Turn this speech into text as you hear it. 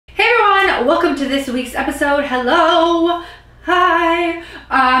welcome to this week's episode. Hello, hi.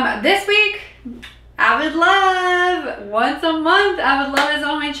 This week, Avid Love. Once a month, Avid Love is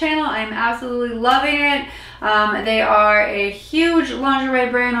on my channel. I'm absolutely loving it. They are a huge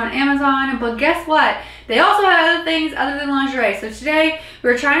lingerie brand on Amazon, but guess what? They also have other things other than lingerie. So today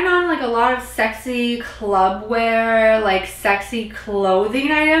we're trying on like a lot of sexy club wear, like sexy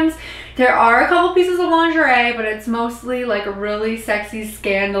clothing items. There are a couple pieces of lingerie, but it's mostly like a really sexy,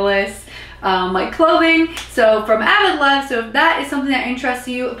 scandalous like clothing. So from Avid Love. So if that is something that interests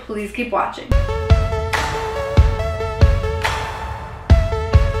you, please keep watching.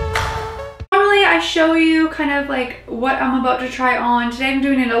 I show you kind of like what I'm about to try on. Today I'm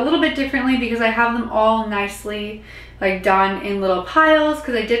doing it a little bit differently because I have them all nicely like done in little piles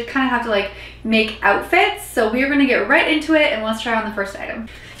because I did kind of have to like make outfits. So we're going to get right into it and let's try on the first item.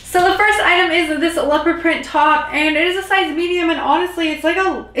 So the first item is this leopard print top, and it is a size medium, and honestly it's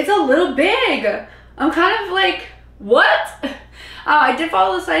a little big. I'm kind of like, what? I did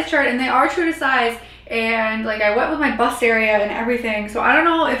follow the size chart and they are true to size. And like I went with my bust area and everything, so I don't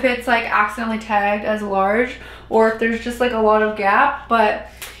know if it's like accidentally tagged as large or if there's just like a lot of gap, but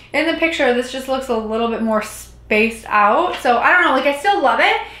in the picture this just looks a little bit more spaced out. So I don't know, like I still love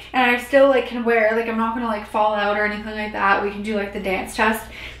it and I still like can wear, like I'm not gonna like fall out or anything like that. We can do like the dance test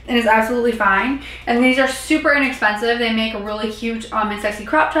and it's absolutely fine. And these are super inexpensive. They make a really cute and sexy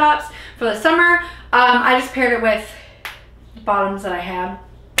crop tops for the summer. I just paired it with the bottoms that I had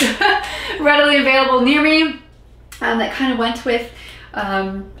readily available near me, that kind of went with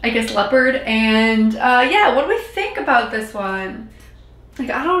I guess leopard. And yeah, what do we think about this one? Like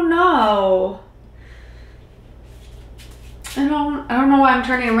I don't know, I don't know why I'm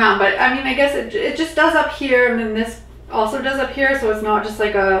turning around, but I mean I guess it just does up here, and then this also does up here, so it's not just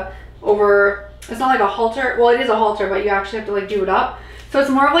like it's not like a halter. Well, it is a halter, but you actually have to like do it up. So it's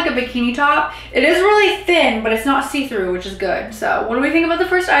more of like a bikini top. It is really thin, but it's not see-through, which is good. So what do we think about the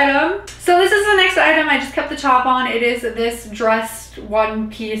first item? So this is the next item. I just kept the top on. It is this dressed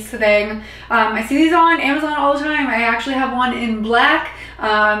one-piece thing. I see these on Amazon all the time. I actually have one in black.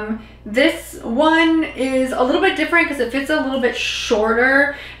 This one is a little bit different because it fits a little bit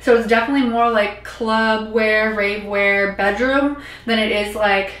shorter. So it's definitely more like club wear, rave wear, bedroom than it is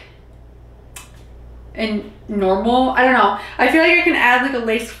like in normal. I don't know. I feel like I can add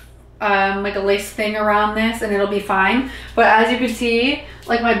like a lace thing around this and it'll be fine. But as you can see,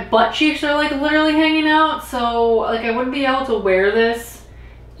 like my butt cheeks are like literally hanging out. So like I wouldn't be able to wear this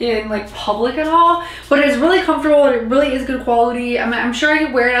in like public at all. But it's really comfortable and it really is good quality. I'm sure I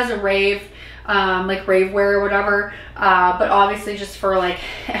could wear it as a rave, like rave wear or whatever. But obviously just for like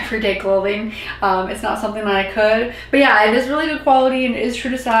everyday clothing, it's not something that I could. But yeah, it is really good quality and it is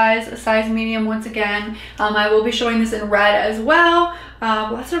true to size, a size medium once again. I will be showing this in red as well.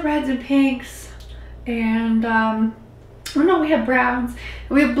 Lots of reds and pinks, and I don't know, we have browns,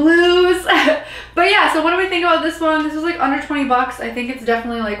 we have blues. But yeah, so what do we think about this one? This was like under 20 bucks. I think it's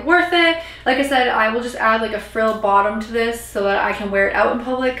definitely like worth it. Like I said, I will just add like a frill bottom to this so that I can wear it out in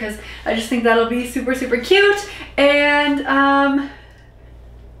public because I just think that'll be super, super cute. And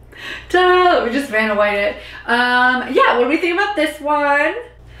we just Vanna White it. Yeah, what do we think about this one?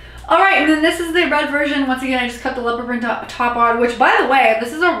 Alright, and then this is the red version. Once again, I just cut the leopard print top on, which by the way,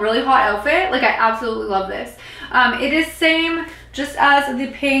 this is a really hot outfit. Like I absolutely love this. It is same just as the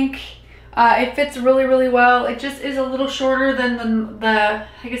pink. It fits really, really well. It just is a little shorter than the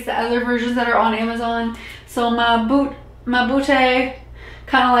I guess the other versions that are on Amazon. So my booty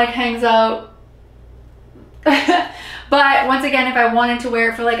kind of like hangs out. But once again, if I wanted to wear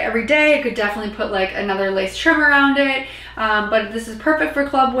it for like every day, I could definitely put like another lace trim around it. But this is perfect for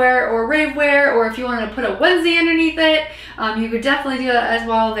club wear or rave wear, or if you wanted to put a onesie underneath it, you could definitely do that as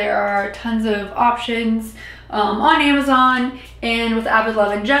well. There are tons of options on Amazon and with Avid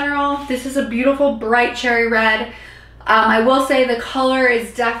Love in general. This is a beautiful bright cherry red. I will say the color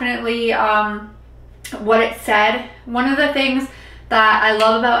is definitely what it said. One of the things that I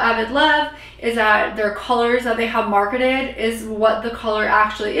love about Avid Love is that their colors that they have marketed is what the color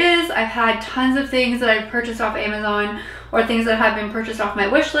actually is. I've had tons of things that I've purchased off Amazon or things that have been purchased off my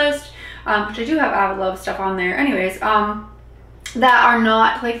wish list, which I do have Avid Love stuff on there anyways, that are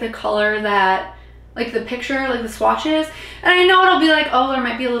not like the color that like the picture, like the swatches. And I know it'll be like, oh, there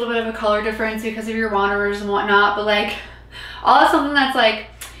might be a little bit of a color difference because of your wanderers and whatnot, but like I'll have something that's like,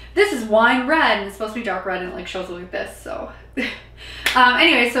 this is wine red and it's supposed to be dark red and it like shows like this. So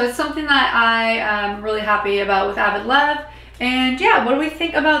anyway, so it's something that I am really happy about with Avid Love. And yeah, what do we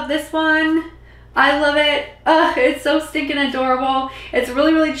think about this one? I love it. It's so stinking adorable. It's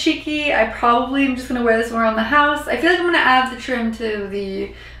really, really cheeky. I probably am just gonna wear this around the house. I feel like I'm gonna add the trim to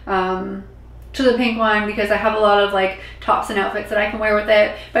the to the pink one because I have a lot of like tops and outfits that I can wear with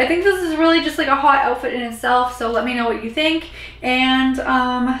it. But I think this is really just like a hot outfit in itself, so let me know what you think, and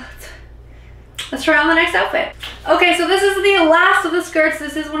let's try on the next outfit. Okay, so this is the last of the skirts.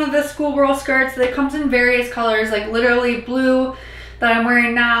 This is one of the schoolgirl skirts that comes in various colors, like literally blue that I'm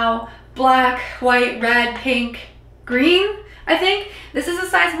wearing now, black, white, red, pink, green, I think. This is a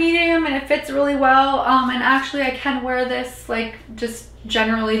size medium and it fits really well, and actually I can wear this like just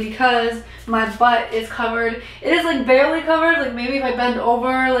generally because my butt is covered. It is like barely covered, like maybe if I bend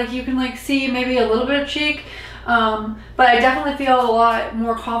over, like you can like see maybe a little bit of cheek, but I definitely feel a lot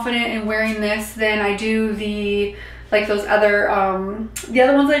more confident in wearing this than I do the like those other the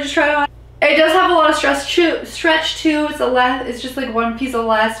other ones I just tried on. It does have a lot of stretch too. It's just like one piece of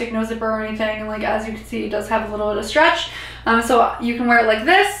elastic, no zipper or anything, and like as you can see it does have a little bit of stretch. So you can wear it like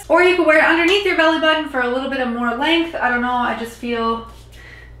this, or you can wear it underneath your belly button for a little bit of more length. I don't know,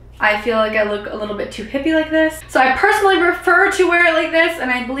 I feel like I look a little bit too hippie like this. So I personally prefer to wear it like this, and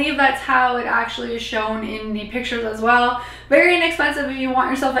I believe that's how it actually is shown in the pictures as well. Very inexpensive if you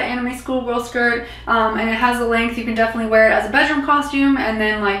want yourself an anime schoolgirl skirt, and it has the length. You can definitely wear it as a bedroom costume and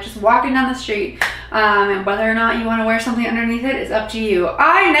then like just walking down the street. And whether or not you want to wear something underneath it is up to you.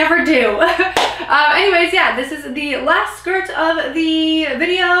 I never do. Anyways, yeah, this is the last skirt of the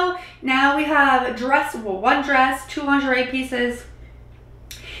video. Now we have one dress, 2 lingerie pieces,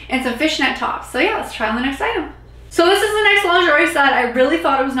 and some fishnet tops. So yeah, let's try on the next item. So this is the next lingerie set. I really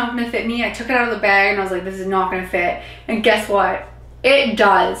thought it was not going to fit me. I took it out of the bag and I was like, this is not going to fit. And guess what? It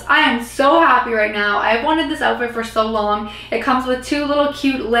does. I am so happy right now. I've wanted this outfit for so long. It comes with 2 little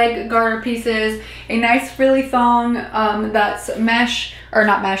cute leg garter pieces, a nice frilly thong that's mesh, or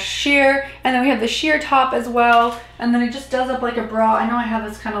not mesh, sheer, and then we have the sheer top as well, and then it just does up like a bra. I know I have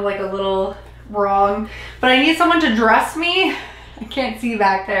this kind of like a little wrong, but I need someone to dress me. I can't see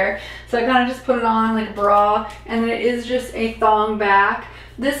back there, so I kind of just put it on like a bra, and then it is just a thong back.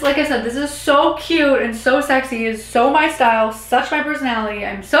 This, like I said, this is so cute and so sexy. It's so my style, such my personality.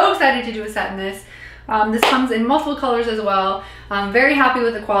 I'm so excited to do a set in this. This comes in multiple colors as well. I'm very happy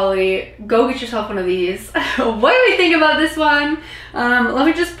with the quality. Go get yourself one of these. What do we think about this one? Let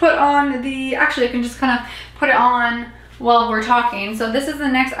me just put on the, actually I can just kind of put it on while we're talking. So this is the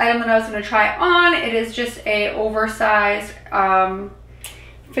next item that I was going to try on. It is just a oversized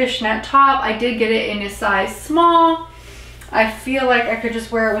fishnet top. I did get it in a size small. I feel like I could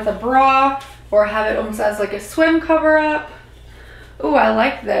just wear it with a bra or have it almost as like a swim cover up. Ooh, I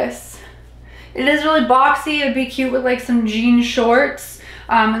like this. It is really boxy. It'd be cute with like some jean shorts.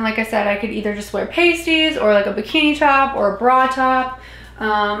 And like I said, I could either just wear pasties or like a bikini top or a bra top.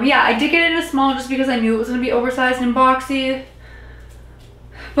 Yeah, I did get it in a small just because I knew it was going to be oversized and boxy.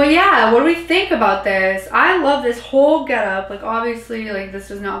 But yeah, what do we think about this? I love this whole getup. Like obviously, like this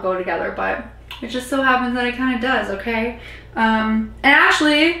does not go together, but it just so happens that it kind of does, okay? And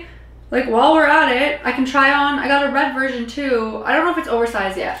actually, like while we're at it, I can try on, I got a red version too. I don't know if it's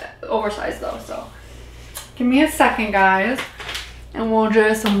oversized yet, oversized though, so give me a second, guys, and we'll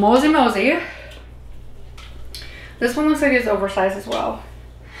just mosey. This one looks like it's oversized as well.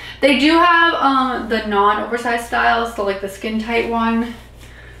 They do have the non-oversized styles, so like the skin tight one.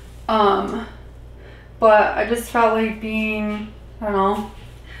 But I just felt like being, I don't know.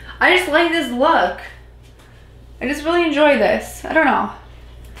 I just like this look. I just really enjoy this. I don't know.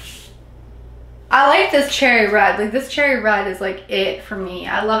 I like this cherry red. Like this cherry red is like it for me.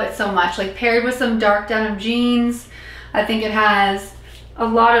 I love it so much. Like paired with some dark denim jeans, I think it has a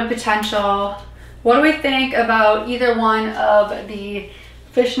lot of potential. What do we think about either one of the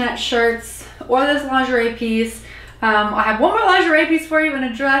fishnet shirts or this lingerie piece? I have one more lingerie piece for you in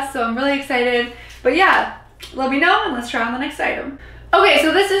a dress, so I'm really excited. But yeah, let me know and let's try on the next item. Okay,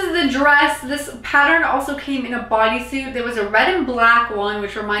 so this is the dress. This pattern also came in a bodysuit. There was a red and black one,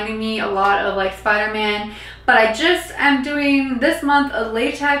 which reminded me a lot of like Spider-Man. But I just am doing this month a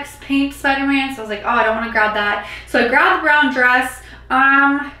latex paint Spider-Man, so I was like, oh, I don't want to grab that. So I grabbed the brown dress.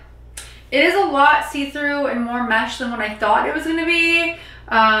 It is a lot see-through and more mesh than what I thought it was going to be.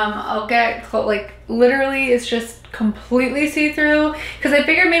 I'll get, like, literally it's just completely see-through, because I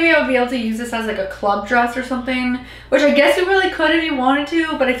figured maybe I would be able to use this as like a club dress or something, which I guess you really could if you wanted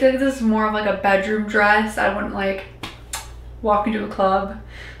to, but I feel like this is more of like a bedroom dress. I wouldn't like walk into a club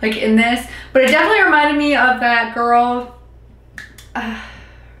like in this, but it definitely reminded me of that girl.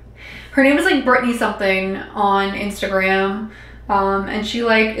 Her name is like Brittany something on Instagram. And she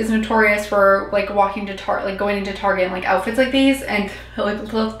like is notorious for like walking to going into Target in like outfits like these, and like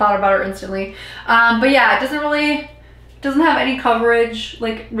thought about her instantly. But yeah, it doesn't have any coverage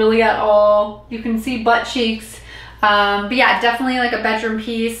like really at all. You can see butt cheeks. But yeah, definitely like a bedroom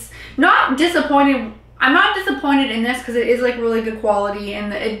piece. Not disappointed. I'm not disappointed in this because it is like really good quality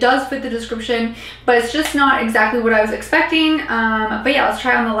and it does fit the description, but it's just not exactly what I was expecting. But yeah, let's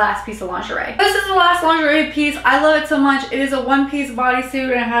try on the last piece of lingerie. This is the last lingerie piece. I love it so much. It is a one-piece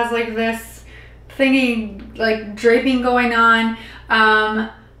bodysuit and it has like this thingy like draping going on.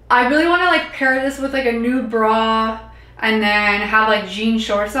 I really want to like pair this with like a nude bra and then have like jean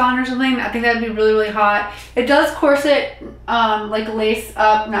shorts on or something. I think that'd be really, really hot. It does corset, like lace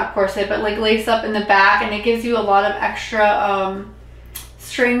up, not corset, but like lace up in the back, and it gives you a lot of extra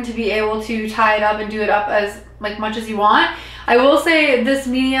string to be able to tie it up and do it up as like much as you want. I will say this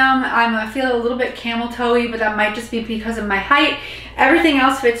medium, I feel a little bit camel toe-y, but that might just be because of my height. Everything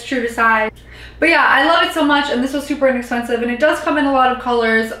else fits true to size. But yeah, I love it so much, and this was super inexpensive, and it does come in a lot of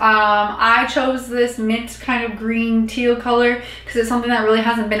colors. I chose this mint kind of green teal color because it's something that really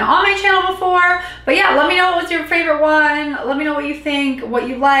hasn't been on my channel before. But yeah, let me know what was your favorite one. Let me know what you think, what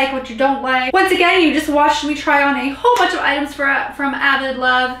you like, what you don't like. Once again, you just watched me try on a whole bunch of items from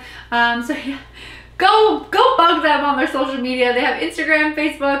AvidLove. So yeah, go bug them on their social media. They have Instagram,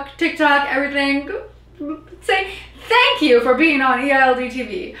 Facebook, TikTok, everything. Say thank you for being on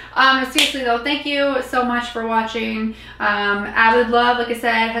EILDTV. Seriously though, thank you so much for watching. AvidLove, like I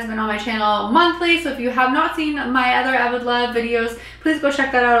said, has been on my channel monthly, so if you have not seen my other AvidLove videos, please go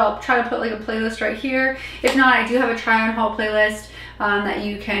check that out. I'll try to put like a playlist right here. If not, I do have a try on haul playlist that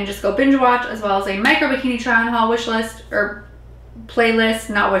you can just go binge watch, as well as a micro bikini try on haul wish list, or playlist,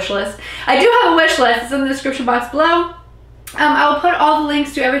 not wish list. I do have a wish list, it's in the description box below. I will put all the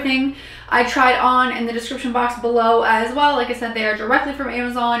links to everything I tried on in the description box below as well. Like I said, they are directly from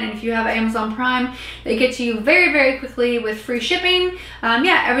Amazon, and if you have Amazon Prime, they get to you very, very quickly with free shipping.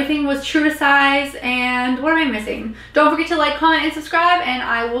 Yeah, everything was true to size, and what am I missing? Don't forget to like, comment, and subscribe, and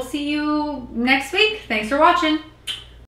I will see you next week. Thanks for watching.